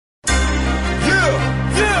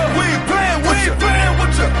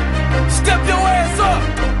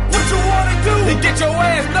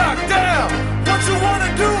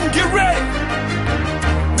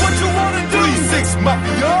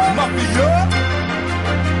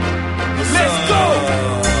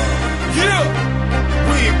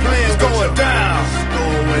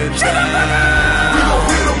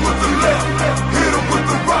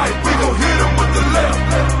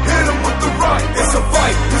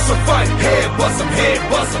a fight, head bust 'em, head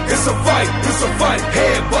bust 'em. It's a fight,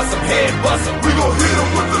 head bust 'em, head bust 'em. We gon' hit 'em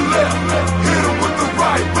with the left, hit 'em with the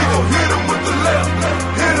right. We gon' hit 'em with the left,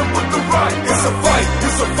 hit 'em with the right. It's a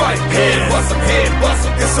fight, head bust 'em, head bust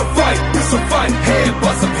 'em. It's a fight, head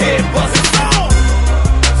bust 'em, head bust 'em.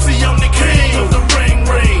 See, I'm the king of the ring.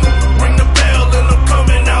 Ring the bell and I'm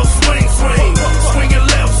coming out swing. Swinging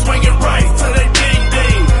left, swinging right till they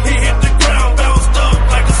ding. He hit the ground, bounced up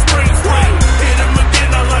like a spring. Hit him again,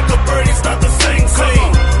 I like a birdie, start to sing.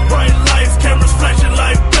 Bright lights, cameras flashing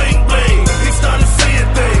like bling. He started saying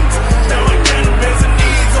things. Now I got him hands and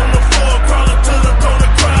knees on the floor, crawling to the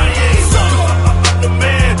corner crying. I'm the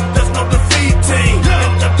man, there's no defeating.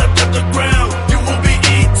 At the ground, you will be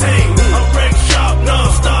eating. I'm wreck shop,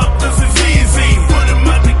 non-stop, this is easy. Put him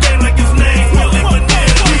out the game like his name, Willie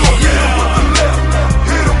Vanilli. We gon' hit 'em with the left,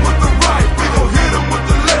 hit 'em with the right. We gon' hit 'em with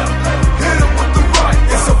the left, hit 'em with the right.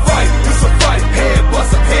 It's a fight, head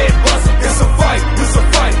bust 'em, head bust 'em. It's a fight,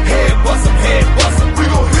 head bust 'em, head bust 'em. We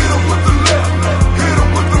gon' hit 'em with the left, hit 'em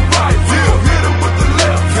with the right. We gon' hit 'em with the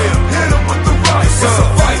left, hit 'em with the right. It's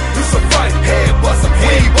a fight, head bust 'em,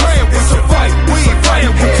 head bust 'em. It's a fight,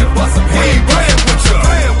 head bust 'em, head bust 'em.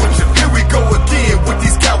 Here we go again with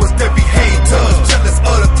these cowards that be haters, jealous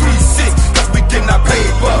of the 3-6, 'cause we get our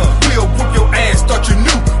paper. We'll whoop your ass, thought you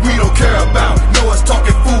knew we don't care about. No one's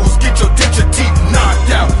talking fools, get your teeth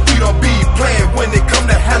knocked out. We don't be playing when it come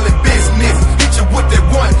to handling business. Hit you with that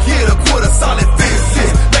one hit, a quarter solid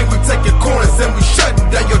fences. Man, we taking corners and we shutting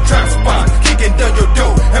down your trap spot, kicking down your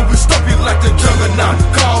door and we stop you like the juggernaut.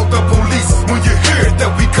 Call the police when you hear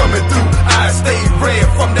that we coming through. Eyes stay red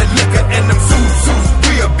from that liquor and them zoos.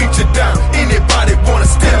 We'll beat you down. Anybody wanna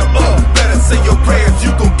step up? Better say your prayers,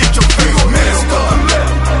 you gon' get your face messed up.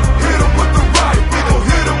 Hit 'em with the right. We gon'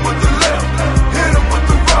 hit 'em with the left, hit 'em with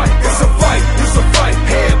the right. It's a fight,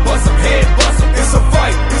 head bust 'em, head bust 'em. It's a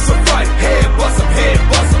fight, head bust 'em, head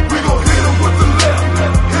bust 'em. We gon' hit 'em with the left,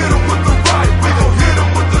 hit 'em with the right. We gon' hit 'em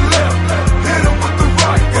with the left, hit 'em with the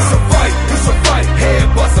right. It's a fight, head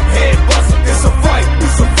bust 'em, head bust 'em. It's a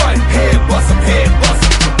fight, head bust 'em, head bust 'em.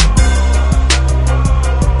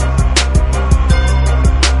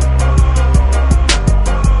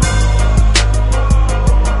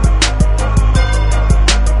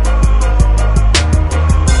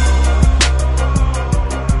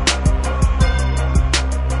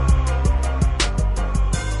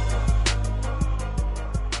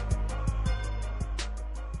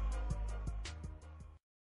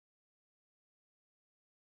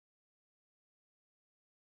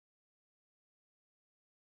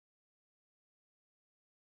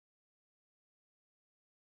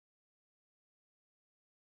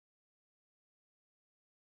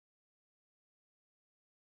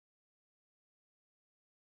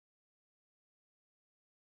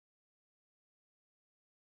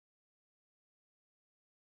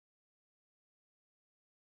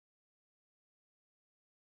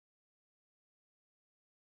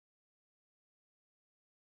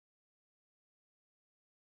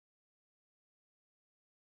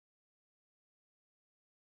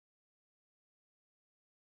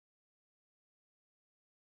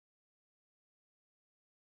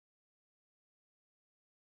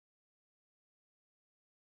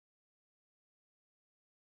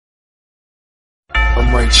 I'm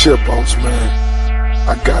right here, boss man.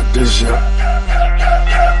 I got this, yeah.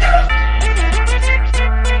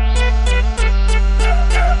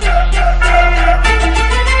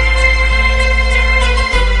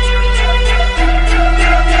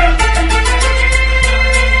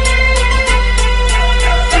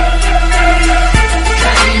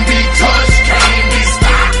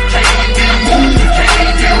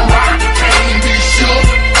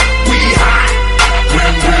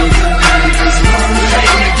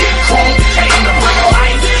 Came to get crunk, came to bring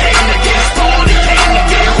life, came to get started, came to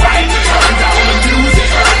get right.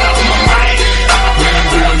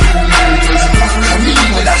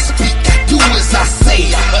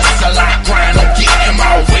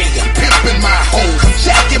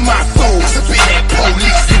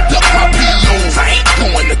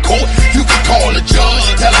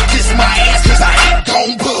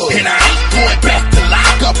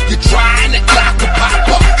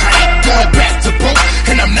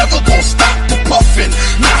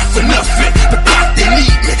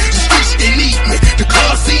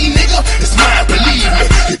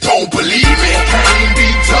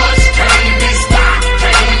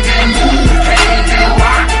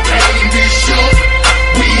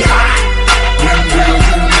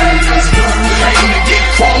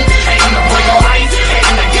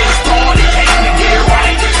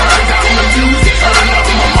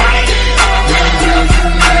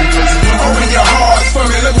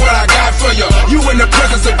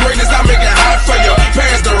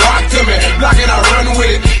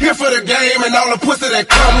 the pussy that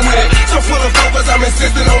come with it. So full of focus, I'm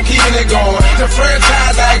insisting on keeping it going. The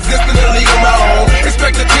franchise, I exist in the league of my own.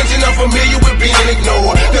 Expect attention, I'm familiar with being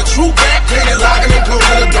ignored. The true back painted, locking and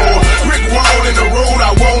closing the door. Brick wall in the road,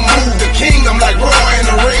 I won't move. The king, I'm like Roy in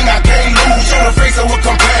the ring, I can't lose. Show the face of what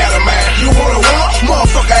compare to man. You wanna walk?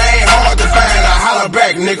 Motherfucker ain't hard to find. I holler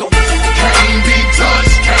back, nigga. Can't be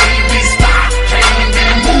touched, can't be stopped, can't be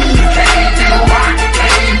moved, can't be rocked,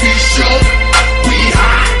 can't be shook. We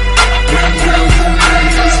hot. When will you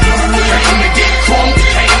niggas move? Came to get crunk,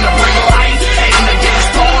 came to bring light, came to get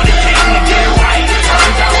started, came to get right. Turn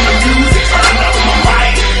down the music, turn up my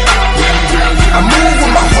mic. I move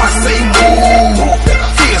when my heart say move.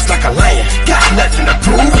 Feels like a lion, got nothing to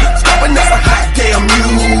prove. Stopping us a hot damn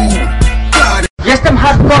mule. Jestem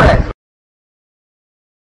hardcore.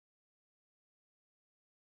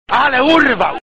 Ale urwał!